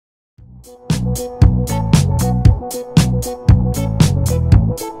Hi.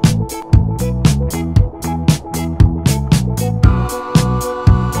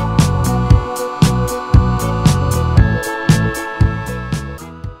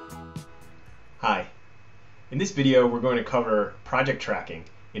 In this video, we're going to cover project tracking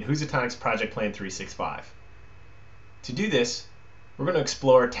in Housatonics Project Plan 365. To do this, we're going to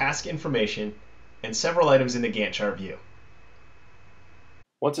explore task information and several items in the Gantt chart view.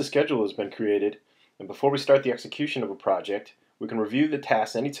 Once a schedule has been created, and before we start the execution of a project, we can review the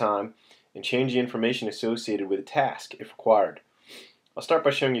tasks anytime and change the information associated with a task if required. I'll start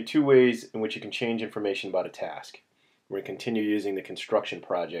by showing you two ways in which you can change information about a task. We're going to continue using the construction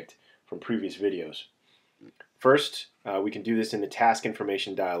project from previous videos. First, we can do this in the Task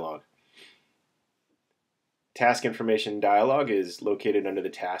Information dialog. Task Information dialog is located under the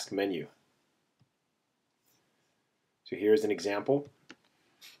Task menu. So here's an example.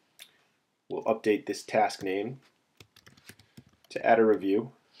 We'll update this task name to add a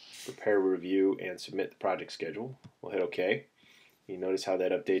review, prepare a review, and submit the project schedule. We'll hit OK. You notice how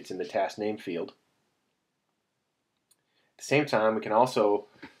that updates in the task name field. At the same time, we can also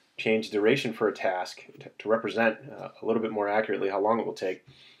change duration for a task to represent a little bit more accurately how long it will take.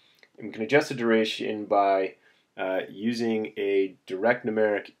 And we can adjust the duration by using a direct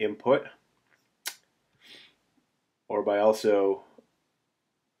numeric input, or by also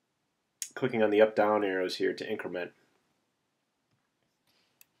clicking on the up-down arrows here to increment.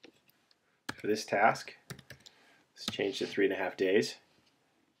 For this task, let's change to 3.5 days.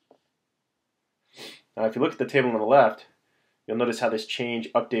 Now if you look at the table on the left, you'll notice how this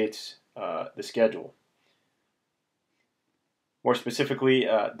change updates the schedule. More specifically,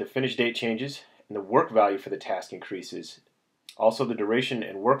 the finish date changes and the work value for the task increases. Also, the duration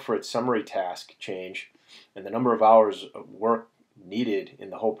and work for its summary task change, and the number of hours of work needed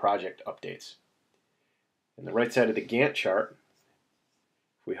in the whole project updates. On the right side of the Gantt chart,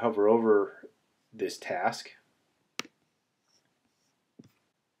 if we hover over this task,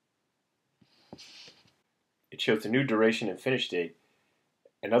 it shows the new duration and finish date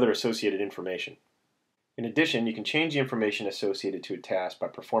and other associated information. In addition, you can change the information associated to a task by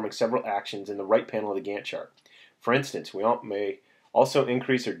performing several actions in the right panel of the Gantt chart. For instance, we may also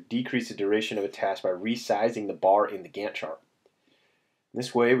increase or decrease the duration of a task by resizing the bar in the Gantt chart.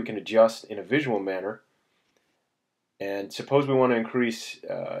 This way we can adjust in a visual manner, and suppose we want to increase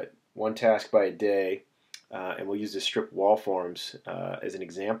one task by a day, and we'll use the strip wall forms as an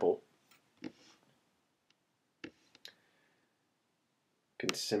example. You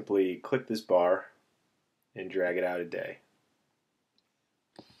can simply click this bar and drag it out a day.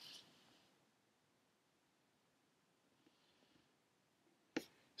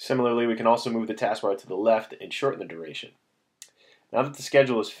 Similarly, we can also move the taskbar to the left and shorten the duration. Now that the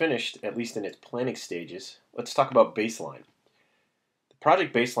schedule is finished, at least in its planning stages, let's talk about baseline. The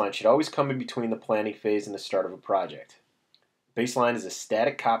project baseline should always come in between the planning phase and the start of a project. Baseline is a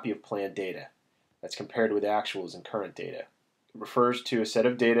static copy of planned data that's compared with actuals and current data. It refers to a set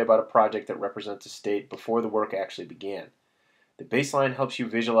of data about a project that represents a state before the work actually began. The baseline helps you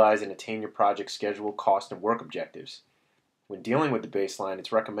visualize and attain your project schedule, cost, and work objectives. When dealing with the baseline,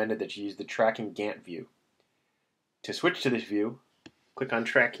 it's recommended that you use the Tracking Gantt view. To switch to this view, click on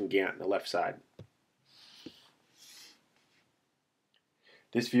Tracking Gantt on the left side.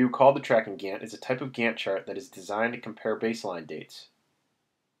 This view, called the Tracking Gantt, is a type of Gantt chart that is designed to compare baseline dates.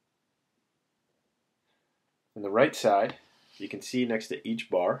 On the right side, you can see next to each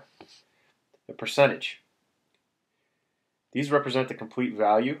bar a percentage. These represent the complete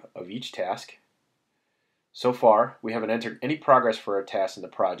value of each task. So far, we haven't entered any progress for our tasks in the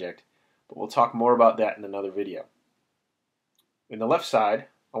project, but we'll talk more about that in another video. In the left side,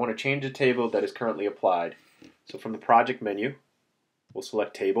 I want to change the table that is currently applied. So from the project menu, we'll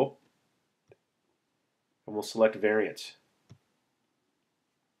select Table, and we'll select Variance.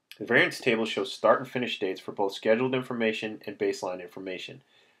 The Variance table shows start and finish dates for both scheduled information and baseline information,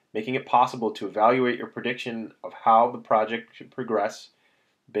 making it possible to evaluate your prediction of how the project should progress,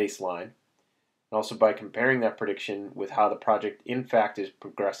 baseline, and also by comparing that prediction with how the project in fact is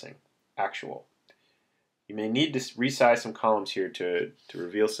progressing, actual. You may need to resize some columns here to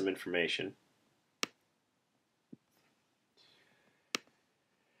reveal some information.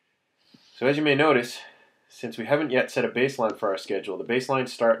 So as you may notice, since we haven't yet set a baseline for our schedule, the baseline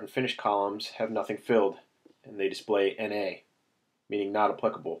start and finish columns have nothing filled, and they display NA, meaning not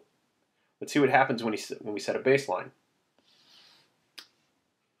applicable. Let's see what happens when we set a baseline.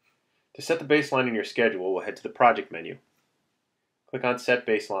 To set the baseline in your schedule, we'll head to the Project menu, click on Set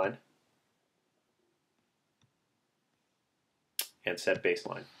Baseline, and Set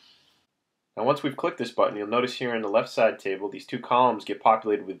Baseline. Now once we've clicked this button, you'll notice here in the left side table these two columns get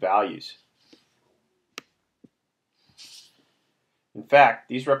populated with values. In fact,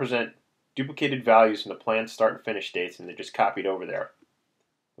 these represent duplicated values from the planned start and finish dates, and they're just copied over there.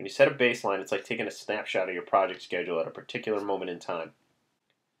 When you set a baseline, it's like taking a snapshot of your project schedule at a particular moment in time.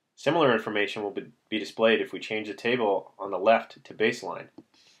 Similar information will be displayed if we change the table on the left to baseline,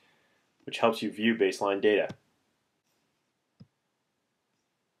 which helps you view baseline data.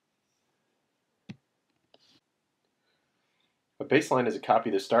 A baseline is a copy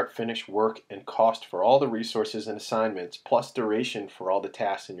of the start, finish, work, and cost for all the resources and assignments, plus duration for all the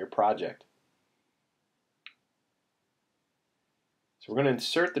tasks in your project. So we're going to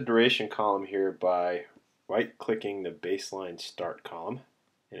insert the duration column here by right-clicking the baseline start column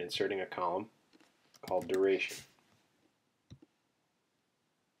and inserting a column called duration.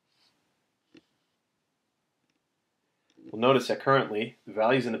 We'll notice that currently the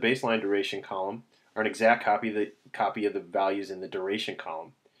values in the baseline duration column are an exact copy of the values in the duration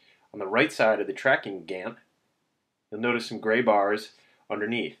column. On the right side of the tracking Gantt, you'll notice some gray bars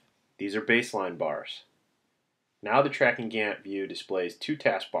underneath. These are baseline bars. Now the tracking Gantt view displays two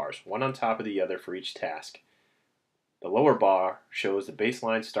taskbars, one on top of the other for each task. The lower bar shows the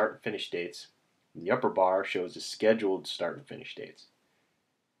baseline start and finish dates, and the upper bar shows the scheduled start and finish dates.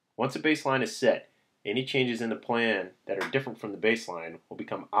 Once a baseline is set, any changes in the plan that are different from the baseline will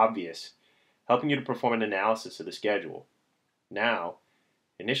become obvious, helping you to perform an analysis of the schedule. Now,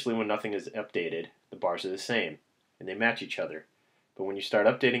 initially when nothing is updated, the bars are the same, and they match each other. But when you start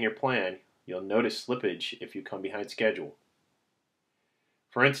updating your plan, you'll notice slippage if you come behind schedule.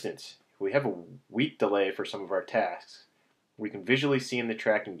 For instance, if we have a week delay for some of our tasks, we can visually see in the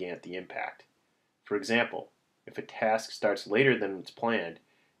tracking Gantt the impact. For example, if a task starts later than it's planned,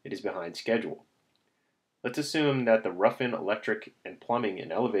 it is behind schedule. Let's assume that the rough-in electric and plumbing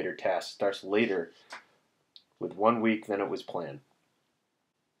and elevator task starts later with 1 week than it was planned.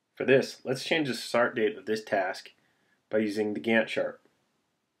 For this, let's change the start date of this task by using the Gantt chart.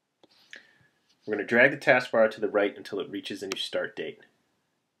 We're going to drag the taskbar to the right until it reaches a new start date.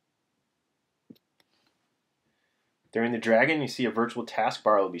 During the dragging, you see a virtual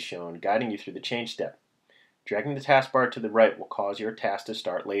taskbar will be shown, guiding you through the change step. Dragging the taskbar to the right will cause your task to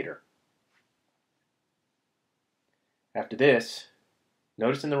start later. After this,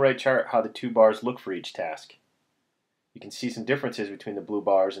 notice in the right chart how the two bars look for each task. You can see some differences between the blue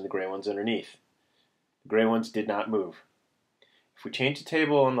bars and the gray ones underneath. The gray ones did not move. If we change the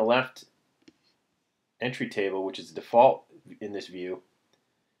table on the left entry table, which is the default in this view,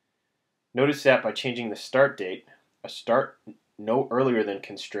 notice that by changing the start date, a start no earlier than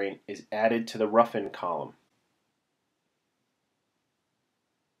constraint is added to the rough-in column.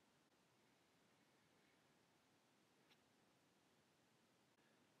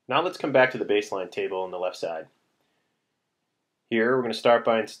 Now let's come back to the baseline table on the left side. Here we're going to start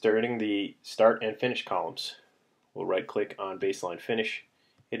by inserting the start and finish columns. We'll right-click on baseline finish,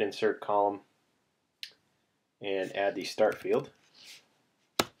 hit insert column, and add the start field.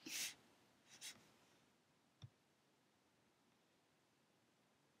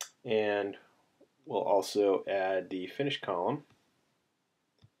 And we'll also add the finish column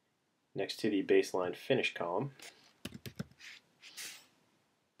next to the baseline finish column.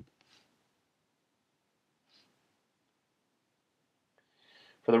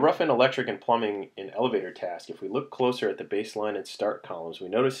 For the rough-in electric and plumbing and elevator task, if we look closer at the baseline and start columns, we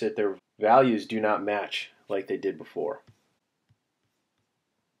notice that their values do not match like they did before.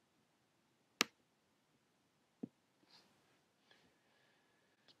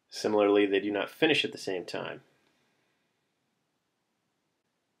 Similarly, they do not finish at the same time.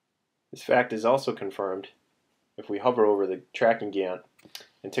 This fact is also confirmed if we hover over the tracking Gantt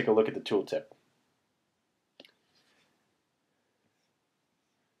and take a look at the tooltip.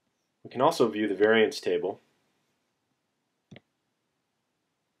 We can also view the variance table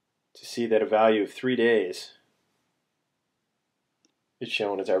to see that a value of 3 days is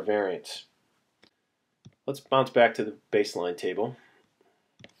shown as our variance. Let's bounce back to the baseline table.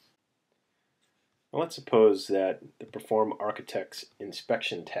 Now let's suppose that the Perform Architect's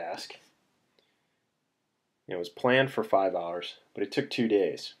inspection task was planned for 5 hours, but it took 2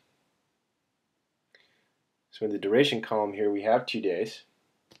 days. So in the duration column here we have 2 days.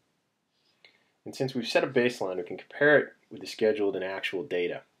 And since we've set a baseline, we can compare it with the scheduled and actual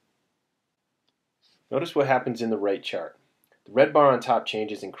data. Notice what happens in the right chart. The red bar on top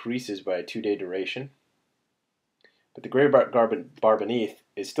changes increases by a 2-day duration, but the gray bar beneath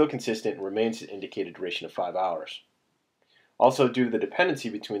is still consistent and remains the indicated duration of 5 hours. Also, due to the dependency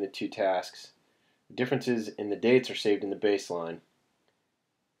between the two tasks, differences in the dates are saved in the baseline,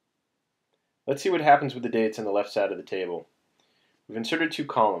 Let's see what happens with the dates on the left side of the table. We've inserted two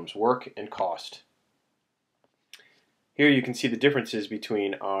columns, work and cost. Here you can see the differences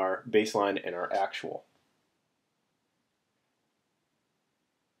between our baseline and our actual.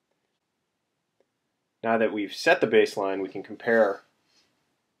 Now that we've set the baseline, we can compare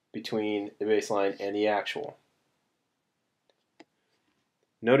between the baseline and the actual.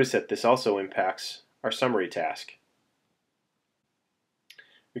 Notice that this also impacts our summary task.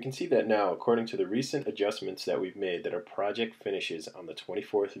 We can see that now, according to the recent adjustments that we've made, that our project finishes on the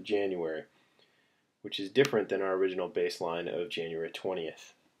 24th of January, which is different than our original baseline of January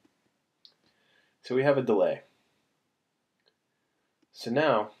 20th. So we have a delay. So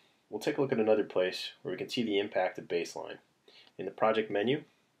now, we'll take a look at another place where we can see the impact of baseline. In the project menu,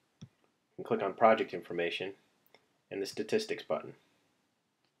 you can click on project information and the statistics button.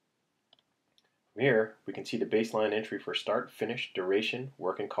 From here, we can see the baseline entry for start, finish, duration,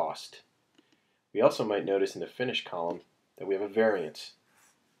 work, and cost. We also might notice in the finish column that we have a variance.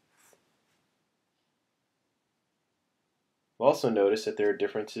 We'll also notice that there are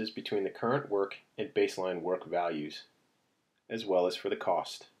differences between the current work and baseline work values, as well as for the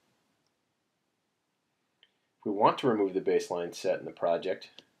cost. If we want to remove the baseline set in the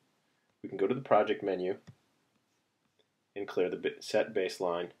project, we can go to the project menu and clear the set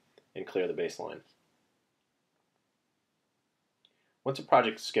baseline and clear the baseline. Once a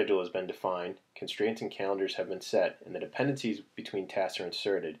project schedule has been defined, constraints and calendars have been set, and the dependencies between tasks are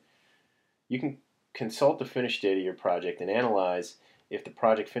inserted, you can consult the finish date of your project and analyze if the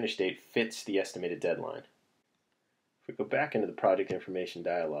project finish date fits the estimated deadline. If we go back into the project information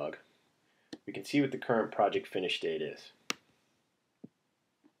dialog, we can see what the current project finish date is.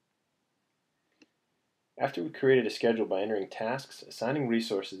 After we created a schedule by entering tasks, assigning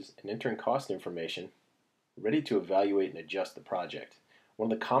resources, and entering cost information, we're ready to evaluate and adjust the project.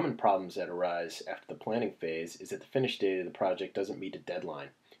 One of the common problems that arise after the planning phase is that the finish date of the project doesn't meet a deadline,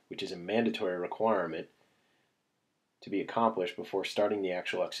 which is a mandatory requirement to be accomplished before starting the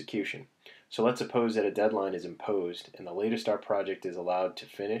actual execution. So let's suppose that a deadline is imposed and the latest our project is allowed to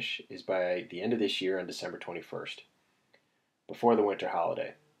finish is by the end of this year on December 21st, before the winter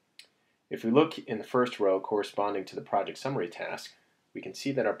holiday. If we look in the first row corresponding to the project summary task, we can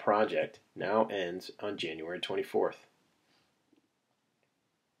see that our project now ends on January 24th.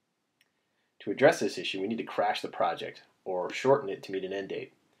 To address this issue, we need to crash the project or shorten it to meet an end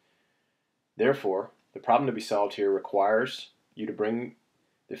date. Therefore, the problem to be solved here requires you to bring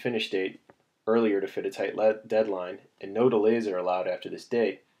the finish date earlier to fit a tight deadline, and no delays are allowed after this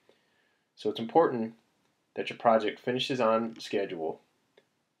date. So it's important that your project finishes on schedule.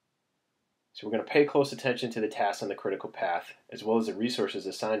 So we're going to pay close attention to the tasks on the critical path, as well as the resources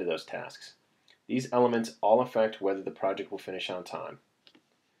assigned to those tasks. These elements all affect whether the project will finish on time.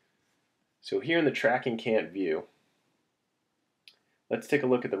 So here in the tracking can't view, let's take a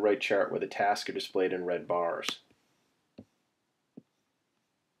look at the right chart where the tasks are displayed in red bars. The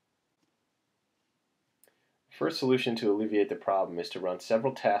first solution to alleviate the problem is to run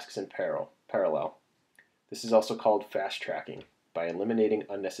several tasks in parallel. This is also called fast tracking, by eliminating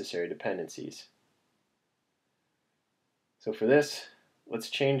unnecessary dependencies. So for this, let's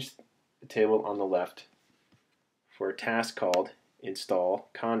change the table on the left for a task called Install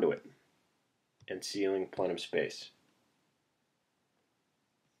Conduit and Sealing Plenum Space.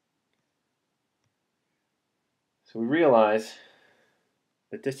 So we realize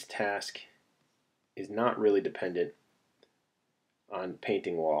that this task is not really dependent on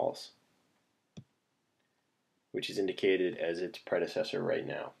painting walls, which is indicated as its predecessor right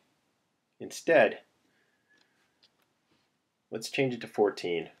now. Instead, let's change it to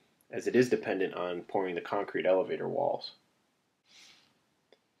 14, as it is dependent on pouring the concrete elevator walls.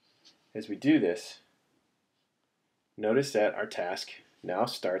 As we do this, notice that our task now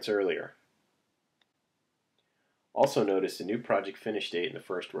starts earlier. Also notice the new project finish date in the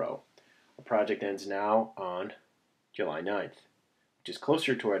first row. Our project ends now on July 9th, which is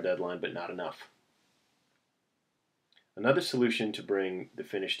closer to our deadline but not enough. Another solution to bring the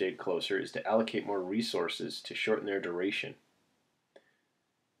finish date closer is to allocate more resources to shorten their duration.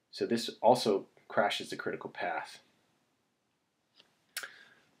 So this also crashes the critical path.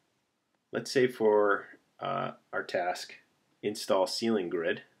 Let's say for our task, Install Ceiling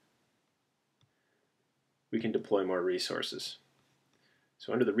Grid, we can deploy more resources.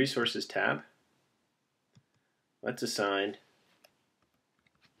 So under the Resources tab, let's assign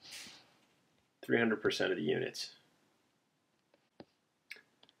 300% of the units.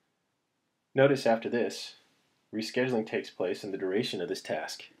 Notice after this, rescheduling takes place and the duration of this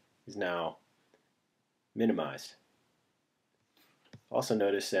task is now minimized. Also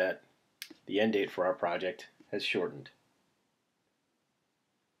notice that the end date for our project has shortened.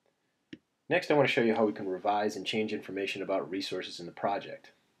 Next, I want to show you how we can revise and change information about resources in the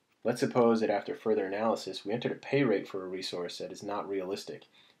project. Let's suppose that after further analysis, we entered a pay rate for a resource that is not realistic,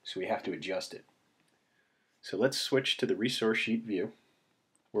 so we have to adjust it. So let's switch to the resource sheet view,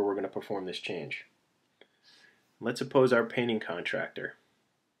 where we're going to perform this change. Let's suppose our painting contractor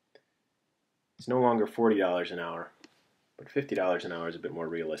is no longer $40 an hour, but $50 an hour is a bit more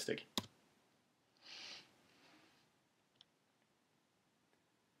realistic.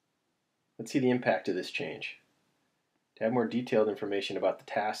 Let's see the impact of this change. To have more detailed information about the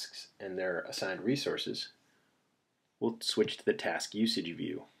tasks and their assigned resources, we'll switch to the task usage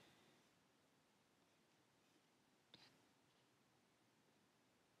view.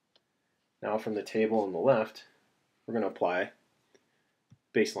 Now from the table on the left, we're going to apply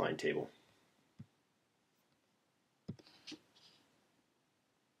baseline table.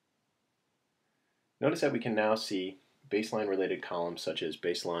 Notice that we can now see baseline related columns such as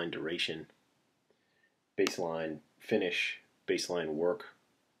baseline duration, baseline finish, baseline work,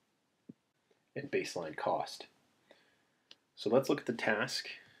 and baseline cost. So let's look at the task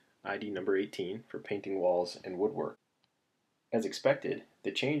ID number 18 for painting walls and woodwork. As expected,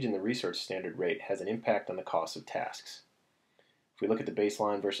 the change in the research standard rate has an impact on the cost of tasks. If we look at the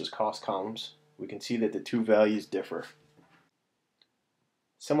baseline versus cost columns, we can see that the two values differ.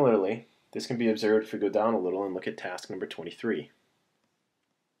 Similarly, this can be observed if we go down a little and look at task number 23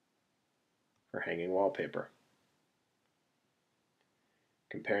 for hanging wallpaper.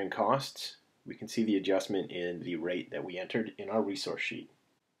 Comparing costs, we can see the adjustment in the rate that we entered in our resource sheet.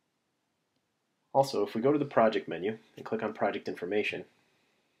 Also, if we go to the project menu and click on project information,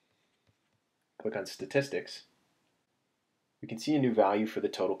 click on statistics, we can see a new value for the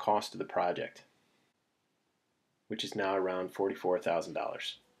total cost of the project, which is now around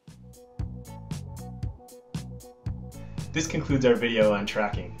 $44,000. This concludes our video on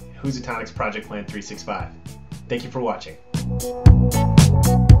tracking Housatonics Project Plan 365. Thank you for watching.